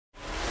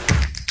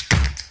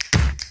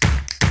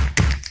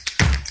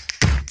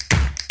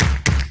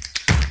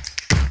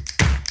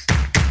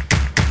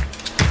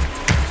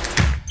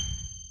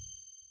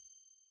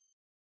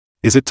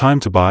Is it time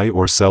to buy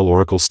or sell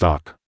Oracle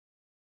stock?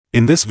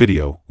 In this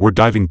video, we're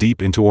diving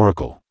deep into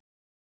Oracle.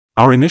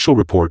 Our initial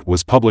report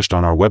was published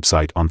on our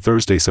website on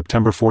Thursday,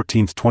 September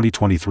 14,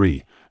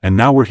 2023, and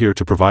now we're here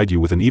to provide you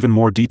with an even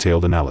more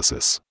detailed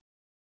analysis.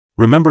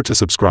 Remember to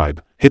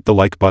subscribe, hit the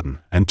like button,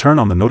 and turn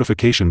on the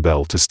notification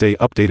bell to stay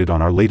updated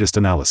on our latest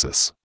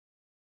analysis.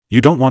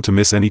 You don't want to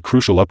miss any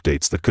crucial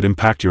updates that could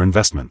impact your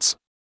investments.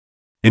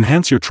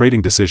 Enhance your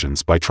trading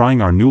decisions by trying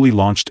our newly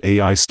launched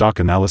AI stock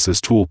analysis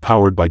tool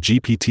powered by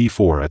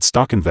GPT-4 at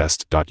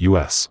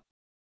StockInvest.us.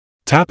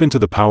 Tap into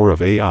the power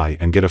of AI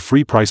and get a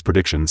free price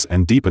predictions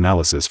and deep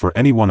analysis for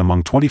anyone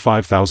among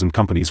 25,000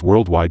 companies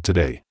worldwide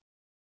today.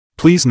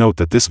 Please note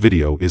that this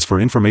video is for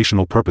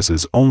informational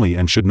purposes only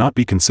and should not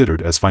be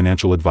considered as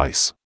financial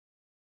advice.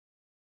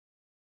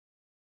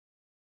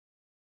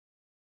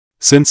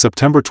 Since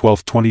September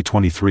 12,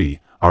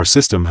 2023, our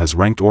system has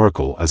ranked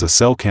Oracle as a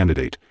sell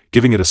candidate,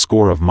 giving it a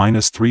score of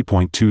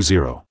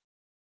 -3.20.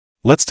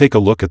 Let's take a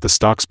look at the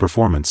stock's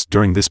performance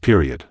during this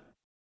period.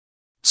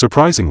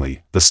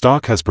 Surprisingly, the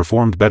stock has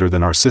performed better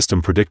than our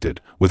system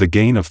predicted, with a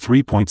gain of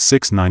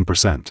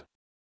 3.69%.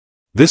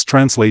 This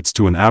translates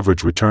to an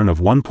average return of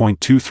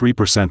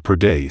 1.23% per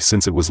day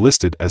since it was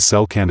listed as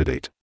sell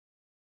candidate.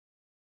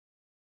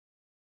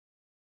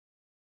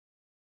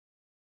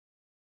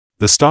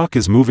 The stock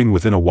is moving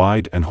within a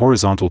wide and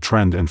horizontal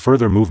trend, and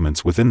further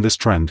movements within this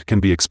trend can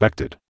be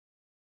expected.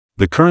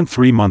 The current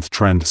 3-month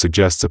trend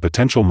suggests a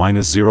potential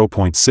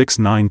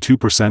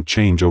 -0.692%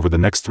 change over the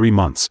next 3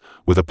 months,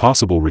 with a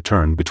possible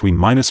return between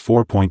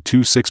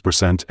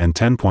 -4.26% and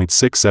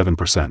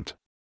 10.67%.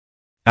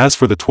 As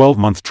for the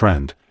 12-month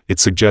trend,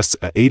 it suggests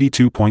a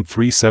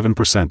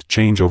 82.37%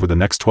 change over the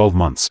next 12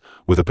 months,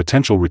 with a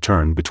potential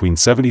return between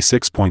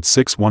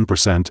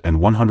 76.61% and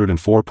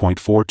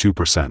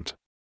 104.42%.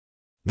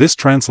 This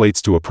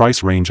translates to a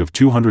price range of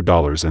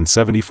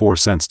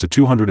 $200.74 to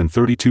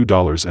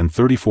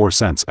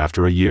 $232.34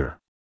 after a year.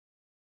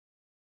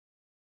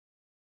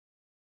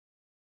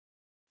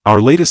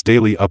 Our latest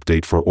daily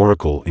update for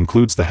Oracle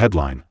includes the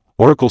headline: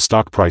 Oracle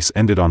stock price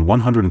ended on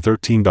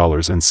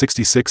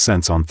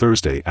 $113.66 on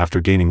Thursday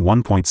after gaining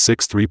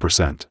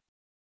 1.63%.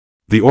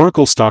 The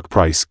Oracle stock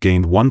price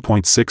gained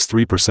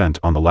 1.63%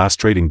 on the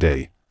last trading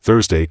day,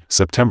 Thursday,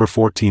 September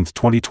 14,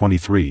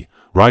 2023,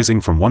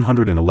 rising from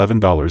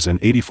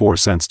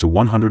 $111.84 to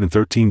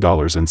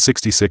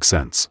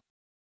 $113.66.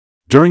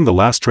 During the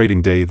last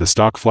trading day, the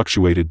stock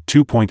fluctuated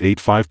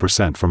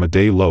 2.85% from a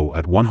day low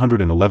at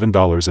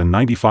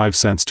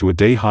 $111.95 to a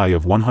day high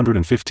of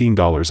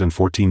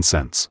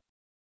 $115.14.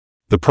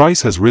 The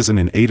price has risen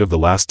in 8 of the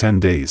last 10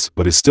 days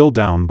but is still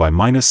down by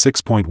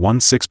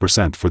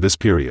 -6.16% for this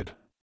period.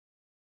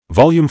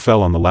 Volume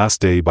fell on the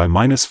last day by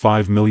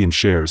 -5 million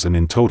shares, and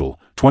in total,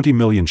 20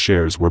 million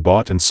shares were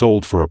bought and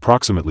sold for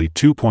approximately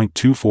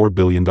 $2.24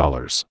 billion.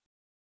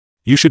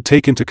 You should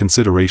take into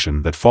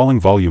consideration that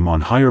falling volume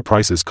on higher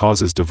prices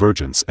causes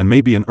divergence and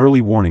may be an early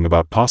warning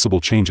about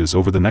possible changes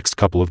over the next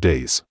couple of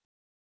days.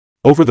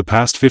 Over the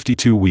past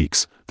 52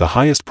 weeks, the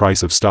highest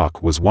price of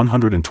stock was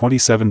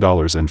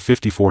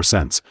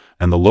 $127.54,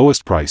 and the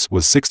lowest price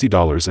was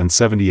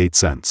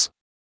 $60.78.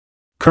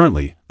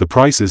 Currently, the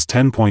price is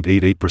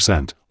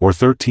 10.88%, or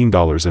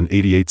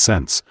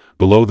 $13.88,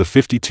 below the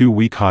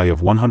 52-week high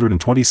of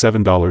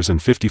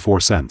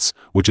 $127.54,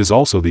 which is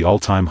also the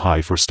all-time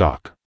high for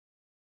stock.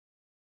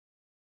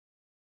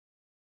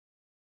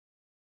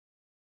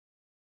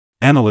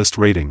 Analyst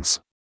ratings.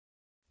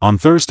 On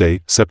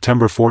Thursday,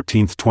 September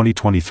 14,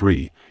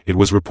 2023, it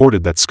was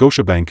reported that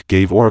Scotiabank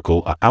gave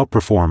Oracle a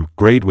outperform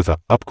grade with a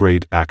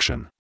upgrade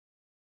action.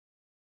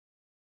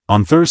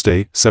 On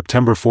Thursday,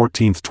 September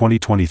 14,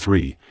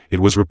 2023,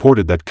 it was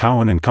reported that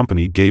Cowen and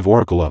Company gave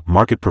Oracle a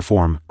market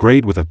perform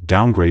grade with a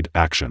downgrade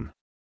action.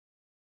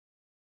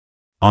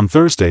 On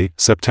Thursday,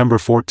 September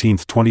 14,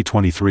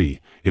 2023,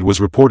 it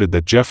was reported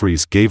that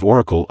Jefferies gave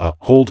Oracle a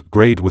hold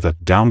grade with a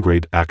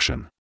downgrade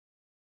action.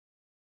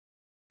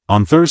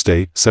 On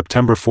Thursday,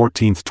 September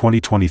 14,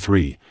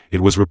 2023, it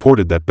was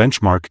reported that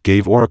Benchmark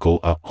gave Oracle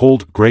a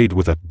hold grade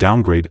with a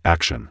downgrade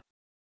action.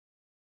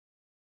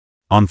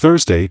 On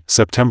Thursday,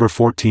 September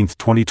 14,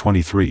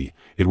 2023,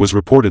 it was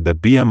reported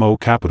that BMO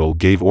Capital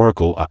gave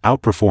Oracle a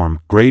outperform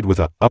grade with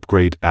a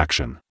upgrade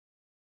action.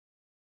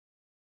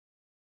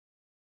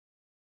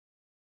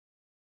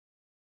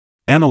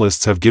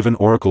 Analysts have given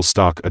Oracle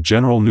stock a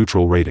general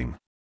neutral rating.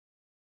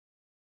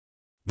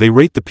 They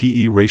rate the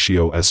PE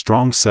ratio as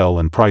strong sell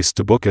and price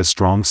to book as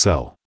strong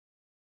sell.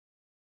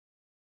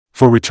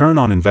 For return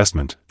on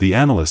investment, the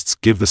analysts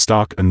give the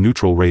stock a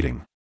neutral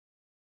rating.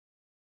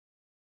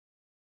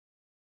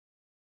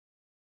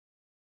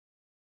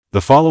 The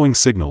following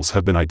signals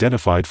have been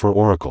identified for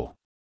Oracle.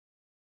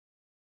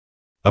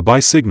 A buy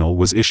signal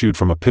was issued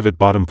from a pivot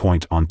bottom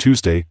point on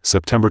Tuesday,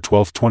 September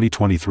 12,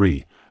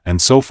 2023,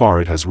 and so far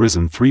it has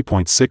risen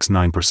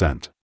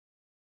 3.69%.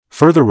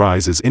 Further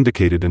rise is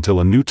indicated until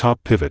a new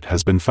top pivot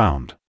has been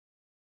found.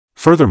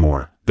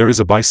 Furthermore, there is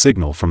a buy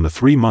signal from the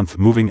 3-month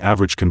moving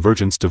average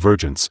convergence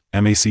divergence,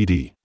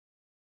 MACD.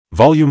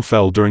 Volume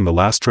fell during the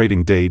last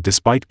trading day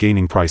despite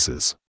gaining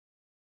prices.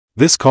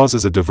 This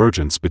causes a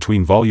divergence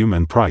between volume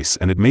and price,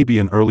 and it may be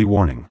an early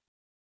warning.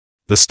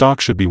 The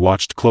stock should be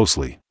watched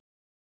closely.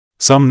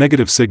 Some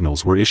negative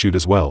signals were issued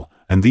as well,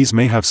 and these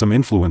may have some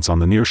influence on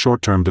the near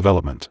short-term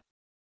development.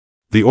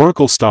 The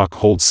Oracle stock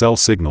holds sell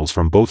signals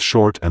from both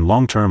short and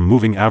long-term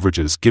moving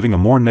averages, giving a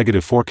more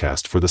negative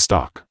forecast for the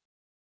stock.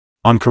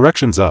 On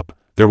corrections up,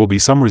 there will be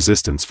some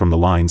resistance from the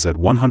lines at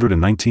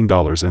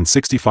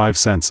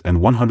 $119.65 and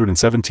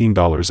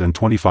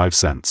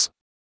 $117.25.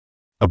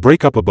 A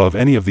breakup above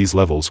any of these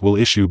levels will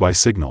issue buy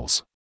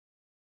signals.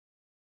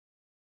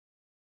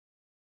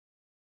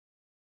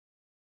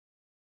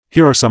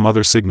 Here are some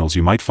other signals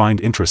you might find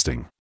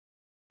interesting.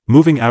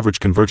 Moving average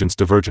convergence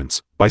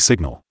divergence, buy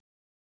signal.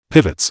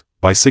 Pivots,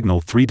 buy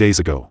signal 3 days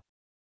ago.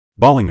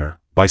 Bollinger,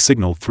 buy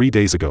signal 3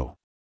 days ago.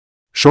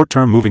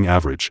 Short-term moving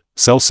average,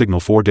 sell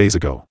signal 4 days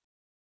ago.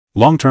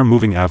 Long-term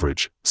moving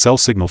average, sell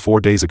signal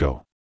 4 days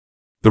ago.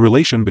 The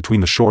relation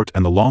between the short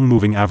and the long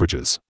moving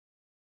averages.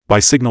 Buy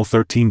signal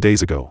 13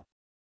 days ago.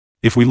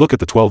 If we look at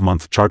the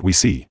 12-month chart, we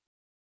see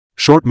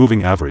short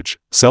moving average,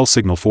 sell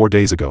signal 4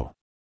 days ago.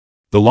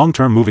 The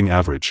long-term moving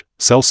average,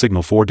 sell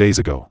signal 4 days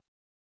ago.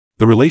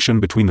 The relation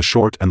between the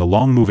short and the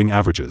long moving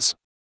averages.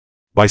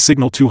 Buy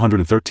signal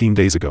 213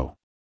 days ago.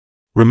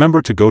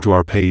 Remember to go to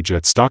our page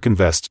at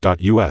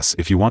StockInvest.us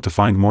if you want to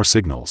find more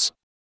signals.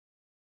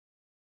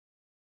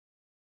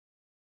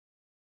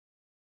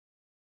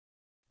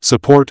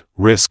 Support,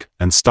 risk,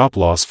 and stop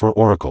loss for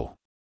Oracle.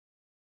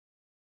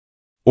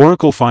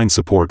 Oracle finds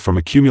support from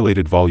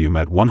accumulated volume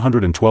at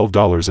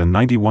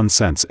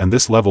 $112.91, and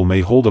this level may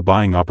hold a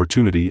buying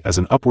opportunity as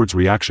an upwards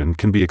reaction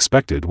can be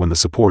expected when the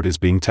support is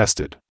being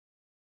tested.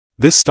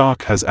 This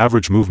stock has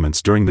average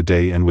movements during the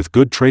day, and with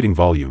good trading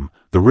volume,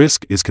 the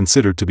risk is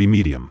considered to be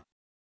medium.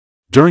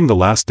 During the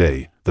last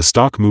day, the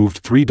stock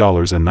moved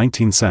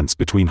 $3.19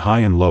 between high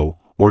and low,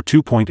 or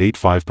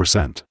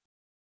 2.85%.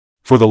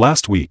 For the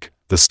last week,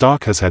 the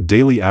stock has had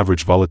daily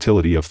average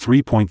volatility of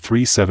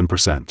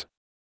 3.37%.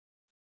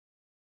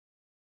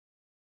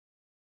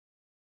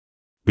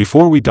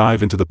 Before we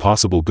dive into the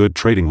possible good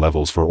trading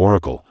levels for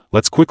Oracle,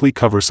 let's quickly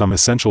cover some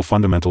essential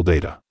fundamental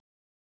data.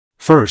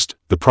 First,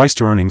 the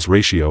price-to-earnings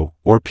ratio,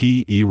 or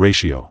P/E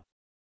ratio.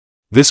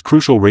 This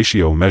crucial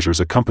ratio measures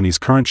a company's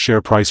current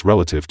share price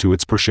relative to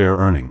its per-share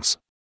earnings.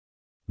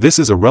 This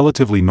is a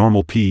relatively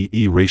normal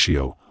P/E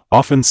ratio,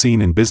 often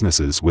seen in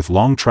businesses with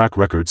long track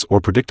records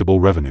or predictable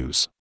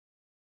revenues.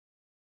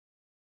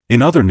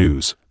 In other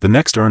news, the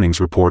next earnings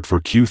report for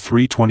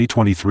Q3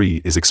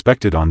 2023 is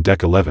expected on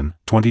Dec 11,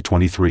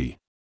 2023.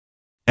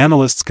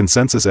 Analysts'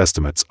 consensus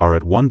estimates are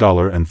at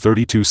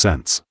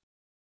 $1.32.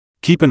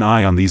 Keep an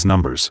eye on these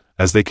numbers,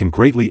 as they can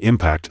greatly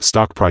impact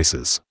stock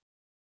prices.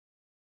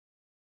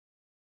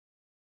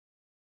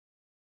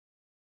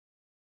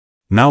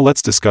 Now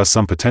let's discuss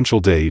some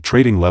potential day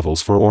trading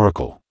levels for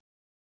Oracle.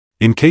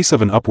 In case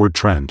of an upward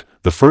trend,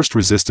 the first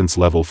resistance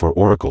level for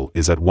Oracle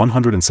is at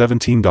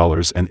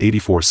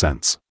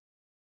 $117.84.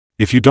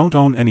 If you don't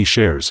own any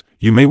shares,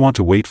 you may want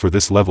to wait for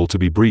this level to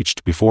be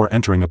breached before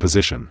entering a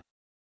position.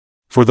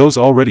 For those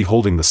already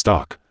holding the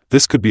stock,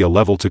 this could be a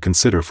level to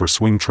consider for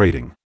swing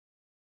trading.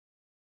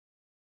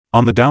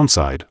 On the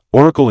downside,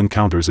 Oracle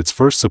encounters its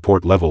first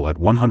support level at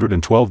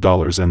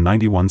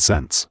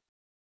 $112.91.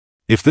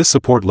 If this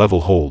support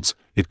level holds,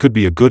 it could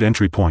be a good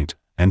entry point,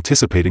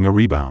 anticipating a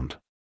rebound.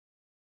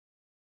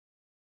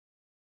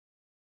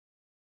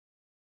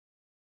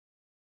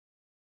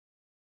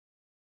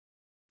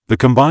 The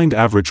combined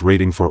average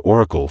rating for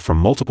Oracle from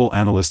multiple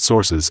analyst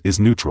sources is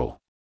neutral.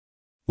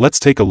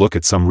 Let's take a look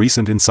at some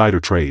recent insider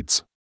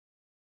trades.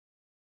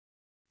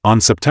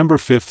 On September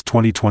 5,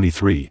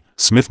 2023,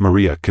 Smith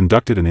Maria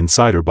conducted an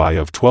insider buy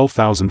of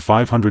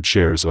 12,500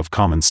 shares of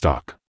common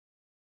stock.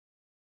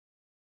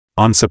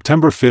 On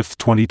September 5,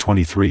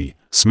 2023,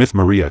 Smith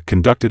Maria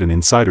conducted an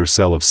insider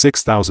sell of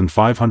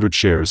 6,500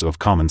 shares of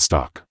common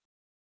stock.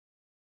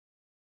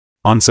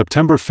 On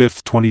September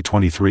 5,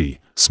 2023,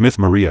 Smith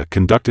Maria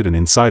conducted an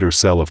insider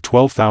sell of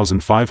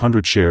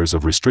 12,500 shares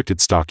of restricted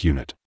stock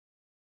unit.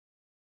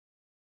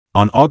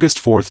 On August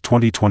 4,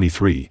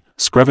 2023,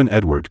 Scriven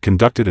Edward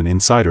conducted an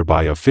insider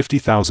buy of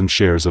 50,000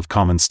 shares of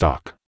common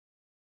stock.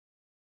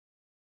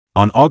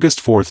 On August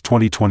 4,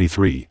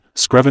 2023,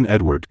 Scriven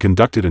Edward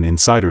conducted an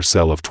insider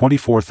sell of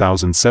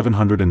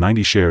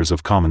 24,790 shares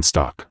of common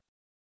stock.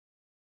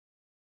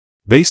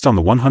 Based on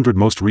the 100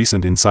 most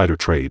recent insider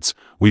trades,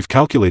 we've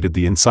calculated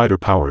the insider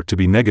power to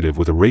be negative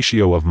with a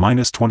ratio of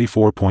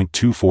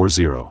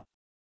 -24.240.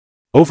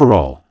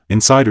 Overall,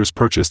 insiders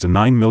purchased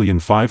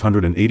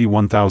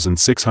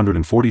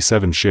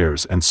 9,581,647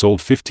 shares and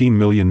sold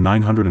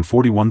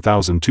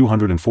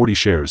 15,941,240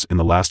 shares in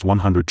the last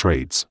 100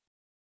 trades.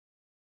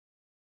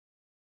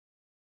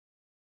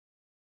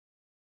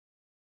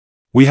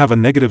 We have a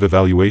negative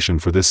evaluation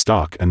for this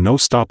stock and no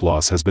stop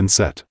loss has been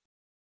set.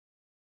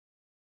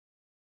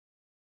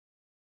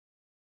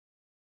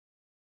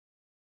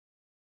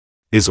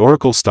 Is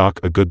Oracle stock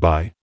a good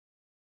buy?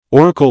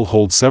 Oracle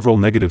holds several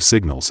negative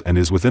signals and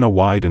is within a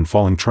wide and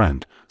falling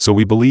trend, so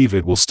we believe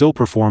it will still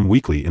perform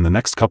weakly in the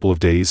next couple of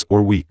days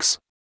or weeks.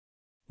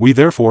 We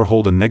therefore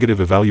hold a negative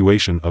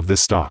evaluation of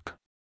this stock.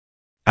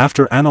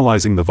 After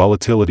analyzing the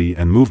volatility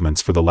and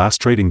movements for the last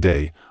trading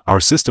day, our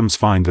systems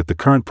find that the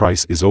current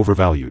price is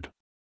overvalued.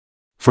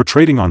 For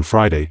trading on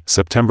Friday,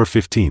 September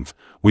 15th,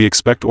 we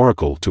expect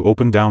Oracle to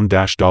open down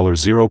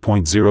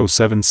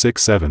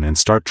 $0.0767 and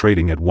start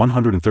trading at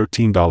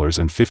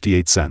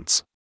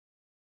 $113.58.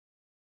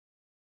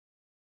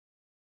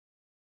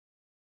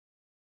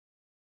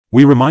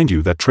 We remind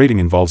you that trading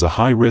involves a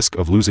high risk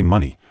of losing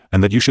money,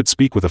 and that you should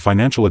speak with a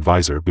financial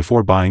advisor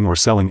before buying or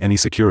selling any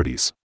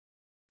securities.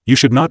 You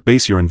should not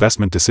base your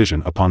investment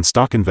decision upon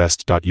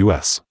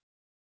StockInvest.us.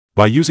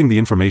 By using the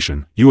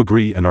information, you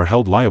agree and are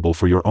held liable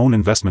for your own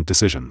investment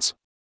decisions.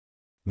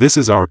 This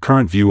is our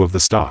current view of the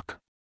stock.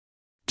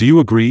 Do you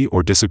agree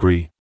or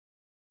disagree?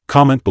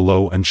 Comment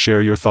below and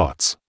share your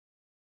thoughts.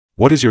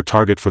 What is your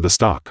target for the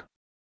stock?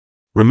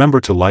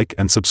 Remember to like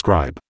and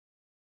subscribe.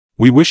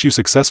 We wish you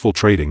successful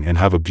trading and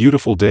have a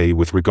beautiful day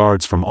with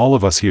regards from all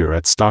of us here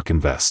at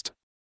StockInvest.